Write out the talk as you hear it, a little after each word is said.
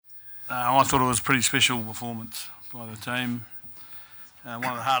I thought it was a pretty special performance by the team. One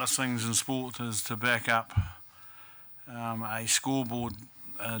of the hardest things in sport is to back up a scoreboard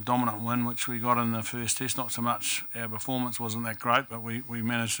dominant win, which we got in the first test. Not so much our performance wasn't that great, but we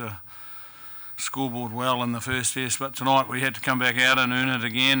managed to scoreboard well in the first test. But tonight we had to come back out and earn it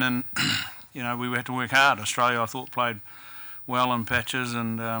again, and we had to work hard. Australia, I thought, played well in patches,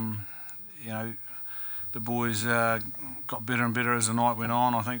 and the boys got better and better as the night went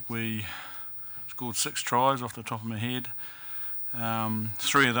on. I think we scored 6 tries off the top of my head.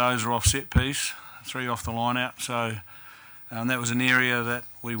 3 of those were off set piece, 3 off the line out. So that was an area that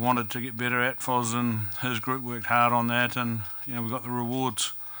we wanted to get better at. Foz and his group worked hard on that, and we got the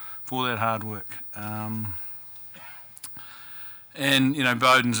rewards for that hard work. And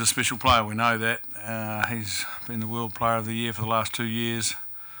Bowden's a special player. We know that. He's been the World Player of the Year for the last 2 years.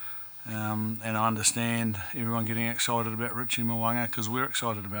 And I understand everyone getting excited about Richie Mwanga because we're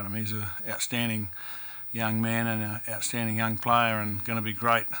excited about him. He's an outstanding young man and an outstanding young player, and going to be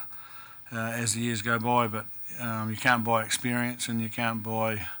great as the years go by. But you can't buy experience, and you can't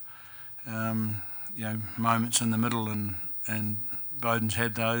buy moments in the middle. And Bowden's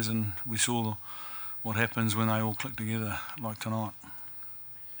had those, and we saw what happens when they all click together like tonight.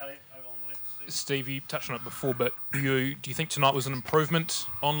 Steve, you touched on it before, but do you think tonight was an improvement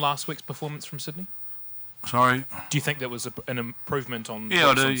on last week's performance from Sydney? Sorry? Do you think that was an improvement on? Yeah,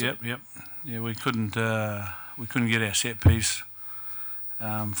 I do. Yep. Yeah, we couldn't get our set piece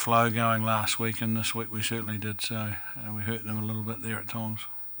flow going last week, and this week we certainly did. So we hurt them a little bit there at times.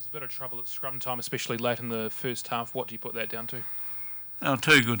 There's a bit of trouble at scrum time, especially late in the first half. What do you put that down to? 2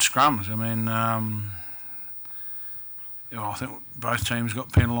 good scrums. I mean, I think both teams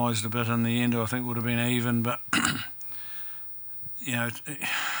got penalised a bit in the end. I think it would have been even, but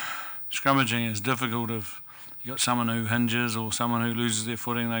scrummaging is difficult if you got someone who hinges or someone who loses their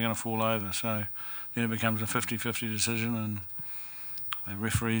footing. They're going to fall over. So then it becomes a 50-50 decision, and the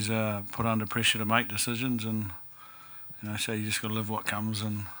referees are put under pressure to make decisions. And so you just got to live what comes,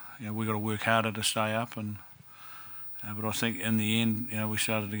 and we've got to work harder to stay up. And but I think in the end, we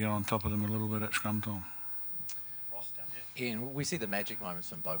started to get on top of them a little bit at scrum time. Ian, we see the magic moments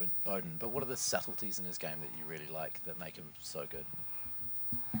from Bowden, but what are the subtleties in his game that you really like that make him so good?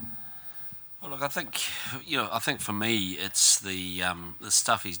 Well, look, I think for me, it's the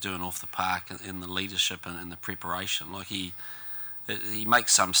stuff he's doing off the park in the leadership and in the preparation. Like he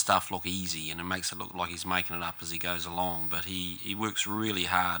makes some stuff look easy, and it makes it look like he's making it up as he goes along. But he works really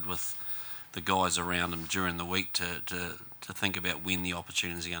hard with the guys around him during the week to think about when the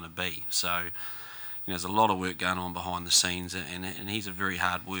opportunities are going to be. So. There's a lot of work going on behind the scenes, and he's a very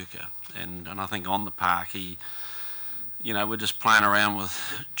hard worker. And I think on the park, we're just playing around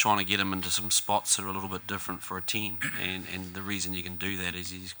with trying to get him into some spots that are a little bit different for a 10. And the reason you can do that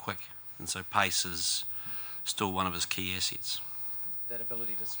is he's quick. And so pace is still one of his key assets. That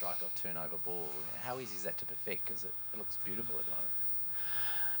ability to strike off turnover ball, how easy is that to perfect? Because it looks beautiful at the moment.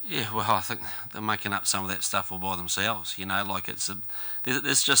 Yeah, well, I think they're making up some of that stuff all by themselves.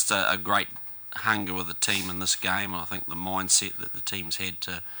 There's just a great hunger with the team in this game, and I think the mindset that the team's had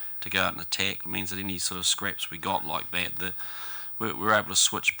to go out and attack means that any sort of scraps we got like that, we're able to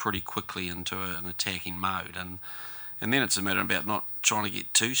switch pretty quickly into an attacking mode, and then it's a matter about not trying to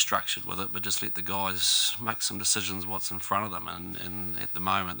get too structured with it, but just let the guys make some decisions what's in front of them, and at the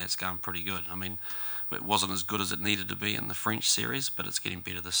moment that's going pretty good. I mean, it wasn't as good as it needed to be in the French series, but it's getting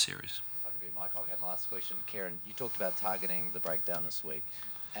better this series. If I can be Mike, I'll get my last question. Kieran, you talked about targeting the breakdown this week,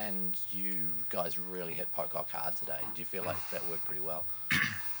 and you guys really hit Pocock hard today. Do you feel like that worked pretty well?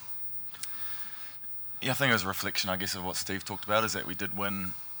 Yeah, I think it was a reflection, I guess, of what Steve talked about, is that we did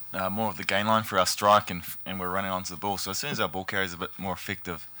win more of the gain line for our strike, and we're running onto the ball. So as soon as our ball carry is a bit more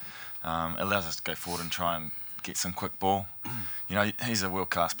effective, it allows us to go forward and try and get some quick ball. He's a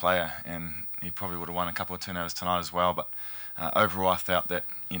world-class player, and he probably would have won a couple of turnovers tonight as well, but overall I felt that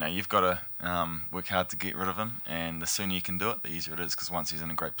you've got to work hard to get rid of him, and the sooner you can do it, the easier it is, because once he's in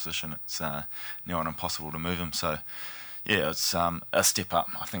a great position, it's near on impossible to move him. So yeah, it's a step up.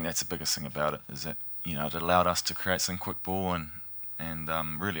 I think that's the biggest thing about it, is that it allowed us to create some quick ball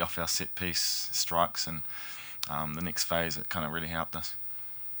and really off our set piece strikes, and the next phase it kind of really helped us.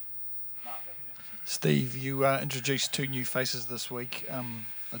 Steve, you introduced 2 new faces this week.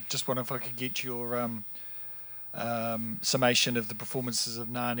 I just wonder if I could get your summation of the performances of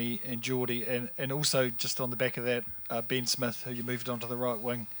Nani and Geordie, and also just on the back of that, Ben Smith, who you moved onto the right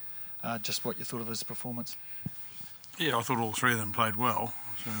wing, just what you thought of his performance. Yeah, I thought all 3 of them played well,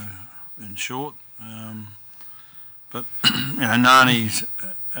 so in short. But Nani's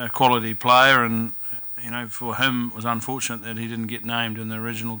a quality player, and for him, it was unfortunate that he didn't get named in the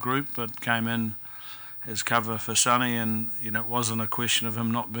original group, but came in as cover for Sonny, and it wasn't a question of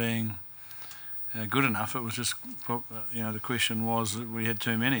him not being good enough. It was just, the question was that we had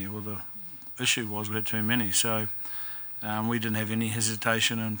too many, or the issue was we had too many. So we didn't have any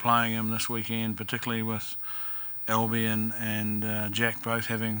hesitation in playing him this weekend, particularly with Albie and Jack both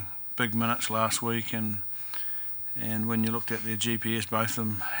having big minutes last week, and when you looked at their GPS, both of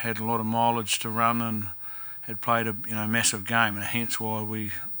them had a lot of mileage to run and had played a massive game, and hence why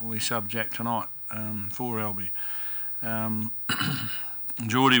we subbed Jack tonight for Albie.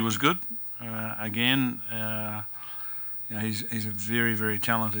 Geordie was good again. He's a very, very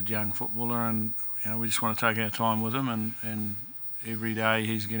talented young footballer, and we just want to take our time with him, and every day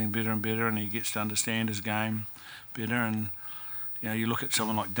he's getting better and better, and he gets to understand his game better. And you look at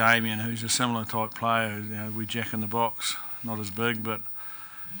someone like Damien, who's a similar type player. We jack in the box, not as big, but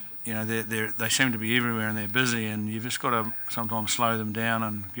they seem to be everywhere and they're busy, and you've just got to sometimes slow them down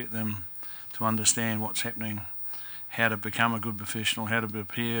and get them to understand what's happening, how to become a good professional, how to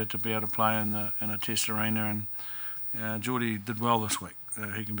prepare to be able to play in a test arena. And Geordie did well this week.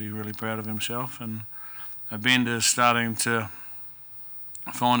 He can be really proud of himself, and Bender's starting to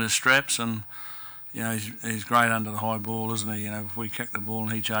find his straps, and he's great under the high ball, isn't he? If we kick the ball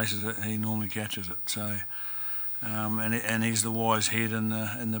and he chases it, he normally catches it. So, and he's the wise head in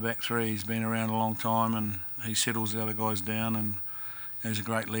the back three. He's been around a long time, and he settles the other guys down, and he's a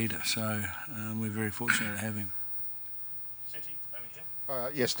great leader. So we're very fortunate to have him.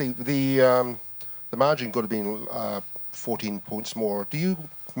 Yes, Steve. The margin could have been 14 points more. Do you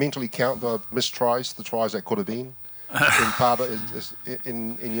mentally count the missed tries, the tries that could have been, in part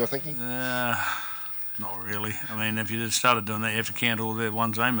in your thinking? Not really. I mean, if you just started doing that, you have to count all the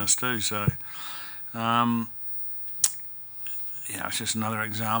ones they missed too. So, it's just another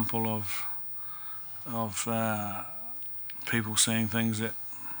example of people seeing things that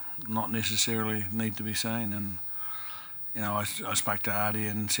not necessarily need to be seen. And I spoke to Artie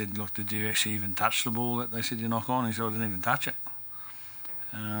and said, "Look, did you actually even touch the ball that they said you knock on?" He said, "I didn't even touch it."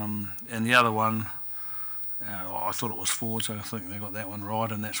 And the other one, I thought it was forward, so I think they got that one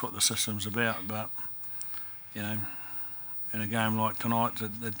right, and that's what the system's about. But in a game like tonight,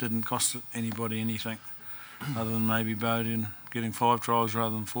 it didn't cost anybody anything other than maybe Bowden getting 5 tries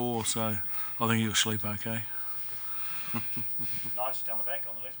rather than 4. So I think he'll sleep okay. Nice, down the back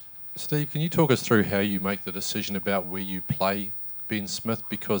on the left. Steve, can you talk us through how you make the decision about where you play Ben Smith?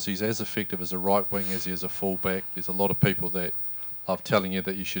 Because he's as effective as a right wing as he is a full-back. There's a lot of people that love telling you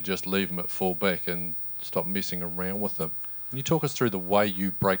that you should just leave him at full-back and stop messing around with him. Can you talk us through the way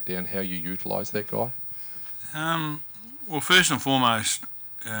you break down how you utilise that guy? Well, first and foremost,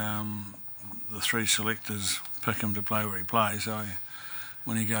 the 3 selectors pick him to play where he plays. So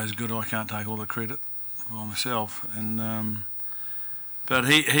when he goes good, I can't take all the credit for myself. But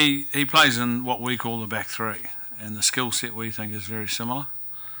he plays in what we call the back 3, and the skill set we think is very similar.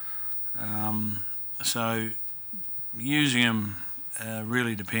 So using him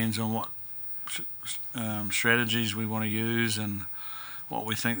really depends on what strategies we want to use and what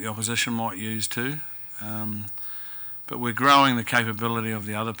we think the opposition might use too. But we're growing the capability of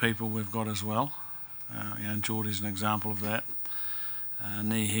the other people we've got as well. Geordie's an example of that.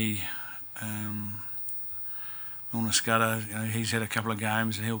 Nihi, Milner-Scudder, he's had a couple of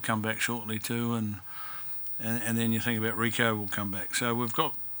games and he'll come back shortly too. And then you think about Rico will come back. So we've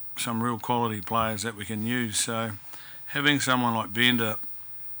got some real quality players that we can use. So having someone like Bender,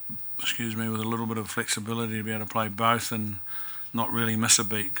 with a little bit of flexibility to be able to play both and not really miss a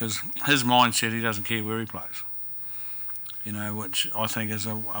beat, because his mindset, he doesn't care where he plays, which I think is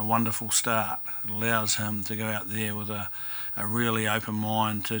a wonderful start. It allows him to go out there with a really open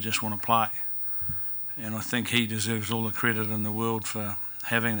mind to just want to play. And I think he deserves all the credit in the world for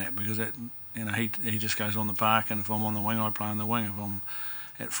having that, because that, he just goes on the park, and if I'm on the wing, I play on the wing. If I'm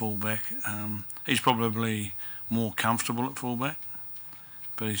at fullback, he's probably more comfortable at fullback,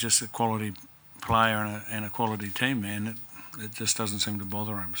 but he's just a quality player and a quality team man. It just doesn't seem to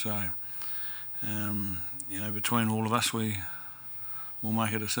bother him. So, between all of us, we'll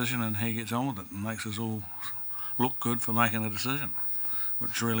make a decision, and he gets on with it and makes us all look good for making a decision,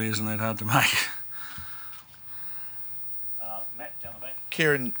 which really isn't that hard to make. Matt, down the back.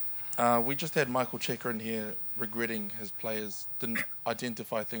 Kieran, we just had Michael Checker in here regretting his players didn't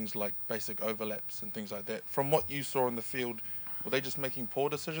identify things like basic overlaps and things like that. From what you saw in the field, were they just making poor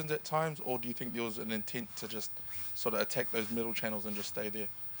decisions at times, or do you think there was an intent to just sort of attack those middle channels and just stay there?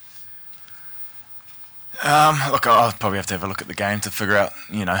 Look, I'll probably have to have a look at the game to figure out,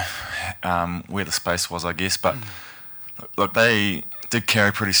 where the space was, I guess. But look, they did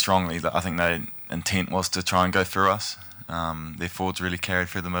carry pretty strongly. I think they intent was to try and go through us. Their forwards really carried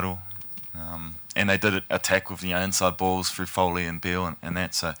through the middle. And they did attack with inside balls through Foley and Beale and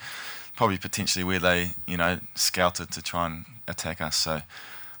that. So probably potentially where they scouted to try and attack us. So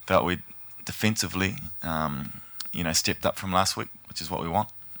felt we defensively stepped up from last week, which is what we want.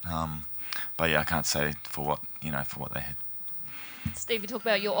 But yeah, I can't say for what they had. Steve, you talk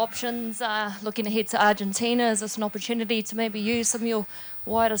about your options looking ahead to Argentina. Is this an opportunity to maybe use some of your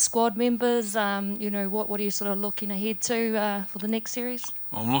wider squad members? What are you sort of looking ahead to for the next series?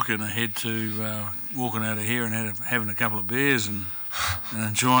 Well, I'm looking ahead to walking out of here and having a couple of beers and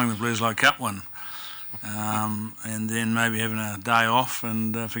enjoying the Bledisloe Cup one. And then maybe having a day off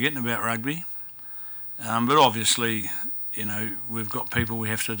and forgetting about rugby. But obviously, we've got people we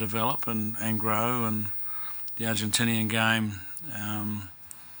have to develop and grow, and the Argentinian game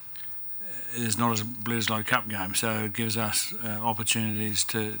is not a Bledisloe Cup game, so it gives us opportunities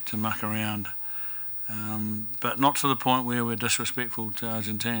to muck around. But not to the point where we're disrespectful to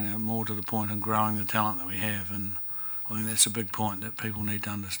Argentina, more to the point of growing the talent that we have, and I think that's a big point that people need to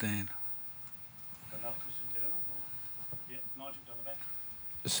understand. Another question, Eleanor? Yeah, Nigel down the back.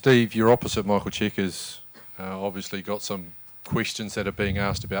 Steve, you're opposite Michael Cheika's. Obviously got some questions that are being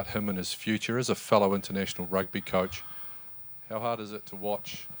asked about him and his future as a fellow international rugby coach. How hard is it to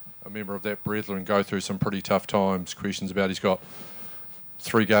watch a member of that brethren go through some pretty tough times? Questions about he's got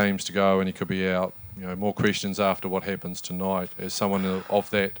 3 games to go and he could be out. More questions after what happens tonight. As someone of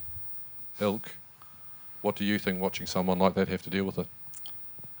that ilk, what do you think watching someone like that have to deal with it?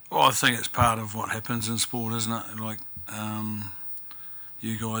 Well, I think it's part of what happens in sport, isn't it? Like,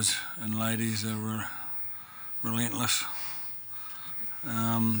 you guys and ladies are relentless.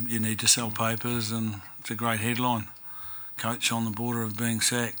 You need to sell papers, and it's a great headline. Coach on the border of being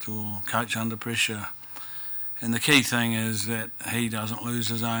sacked, or coach under pressure. And the key thing is that he doesn't lose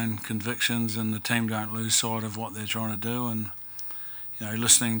his own convictions, and the team don't lose sight of what they're trying to do. And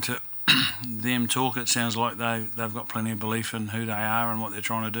listening to them talk, it sounds like they've got plenty of belief in who they are and what they're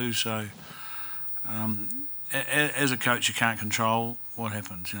trying to do. So as a coach, you can't control what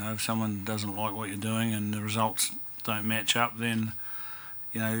happens. If someone doesn't like what you're doing and the results don't match up, then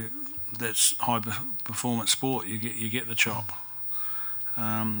that's high performance sport. You get the chop,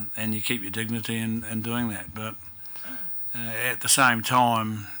 and you keep your dignity in doing that. But at the same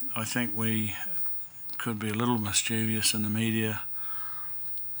time, I think we could be a little mischievous in the media,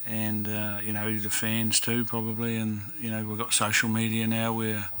 and the fans too probably. And we've got social media now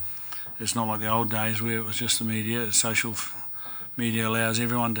where it's not like the old days where it was just the media. Social media allows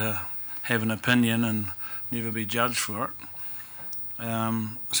everyone to have an opinion and never be judged for it.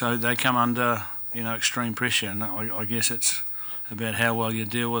 So they come under extreme pressure, and I guess it's about how well you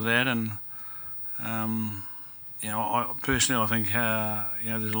deal with that. And I personally, I think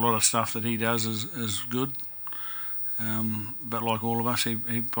there's a lot of stuff that he does is good. But like all of us, he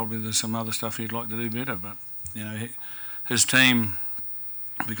probably there's some other stuff he'd like to do better. But his team,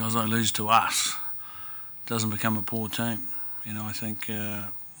 because they lose to us, doesn't become a poor team. I think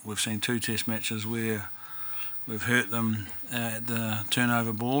we've seen 2 test matches where we've hurt them at the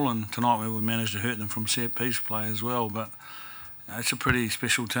turnover ball, and tonight we managed to hurt them from set piece play as well. But it's a pretty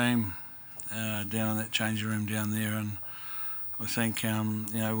special team down in that changing room down there, and I think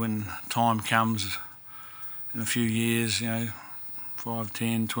when time comes in a few years, 5,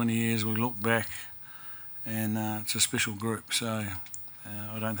 10, 20 years, we look back and it's a special group. So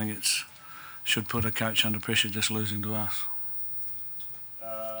I don't think it should put a coach under pressure just losing to us.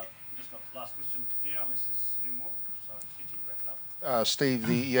 Just got the last question here, unless there's any more. So, Kitty, wrap it up. Steve,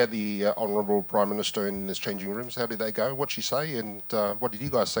 the Honourable Prime Minister in his changing rooms, how did they go? What'd she say, and what did you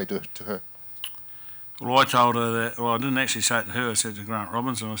guys say to her? Well, I told her that, I didn't actually say it to her, I said to Grant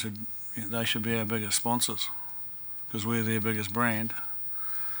Robinson, I said, they should be our biggest sponsors because we're their biggest brand.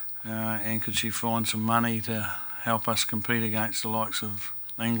 And could she find some money to help us compete against the likes of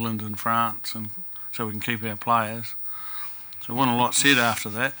England and France, and so we can keep our players. So wasn't a lot said after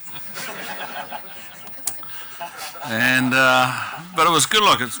that. And but it was good.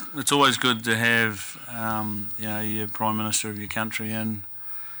 Like it's always good to have your Prime Minister of your country in.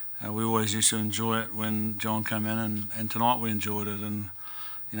 We always used to enjoy it when John came in, and tonight we enjoyed it. And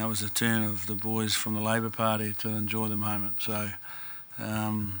it was the turn of the boys from the Labor Party to enjoy the moment. So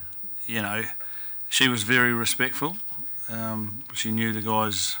she was very respectful. She knew the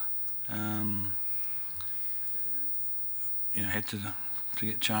guys, had to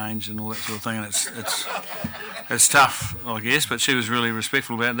get changed and all that sort of thing. And it's tough, I guess, but she was really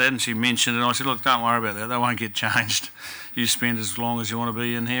respectful about that. And she mentioned it, and I said, look, don't worry about that. They won't get changed. You spend as long as you want to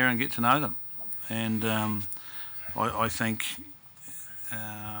be in here and get to know them. And I think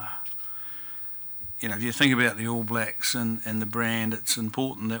if you think about the All Blacks and the brand, it's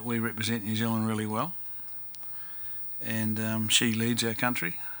important that we represent New Zealand really well. And she leads our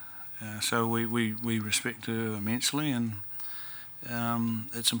country, so we respect her immensely, and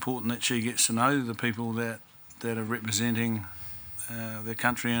it's important that she gets to know the people that are representing their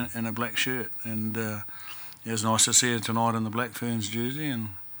country in a black shirt. And it was nice to see her tonight in the Black Ferns jersey, and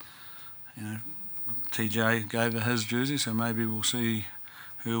TJ gave her his jersey, so maybe we'll see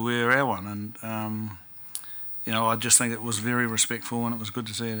her wear our one. And I just think it was very respectful, and it was good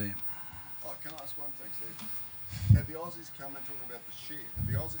to see her there. Oh, can I ask one thing, Steve? Have the Aussies come in talking about the shed? Have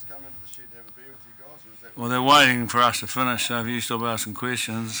the Aussies come into the shed to have a beer with you guys, or is that? Well, they're waiting for us to finish, so if you stop asking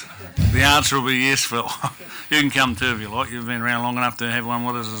questions, the answer will be yes, Phil. You can come too if you like. You've been around long enough to have one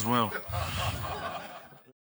with us as well.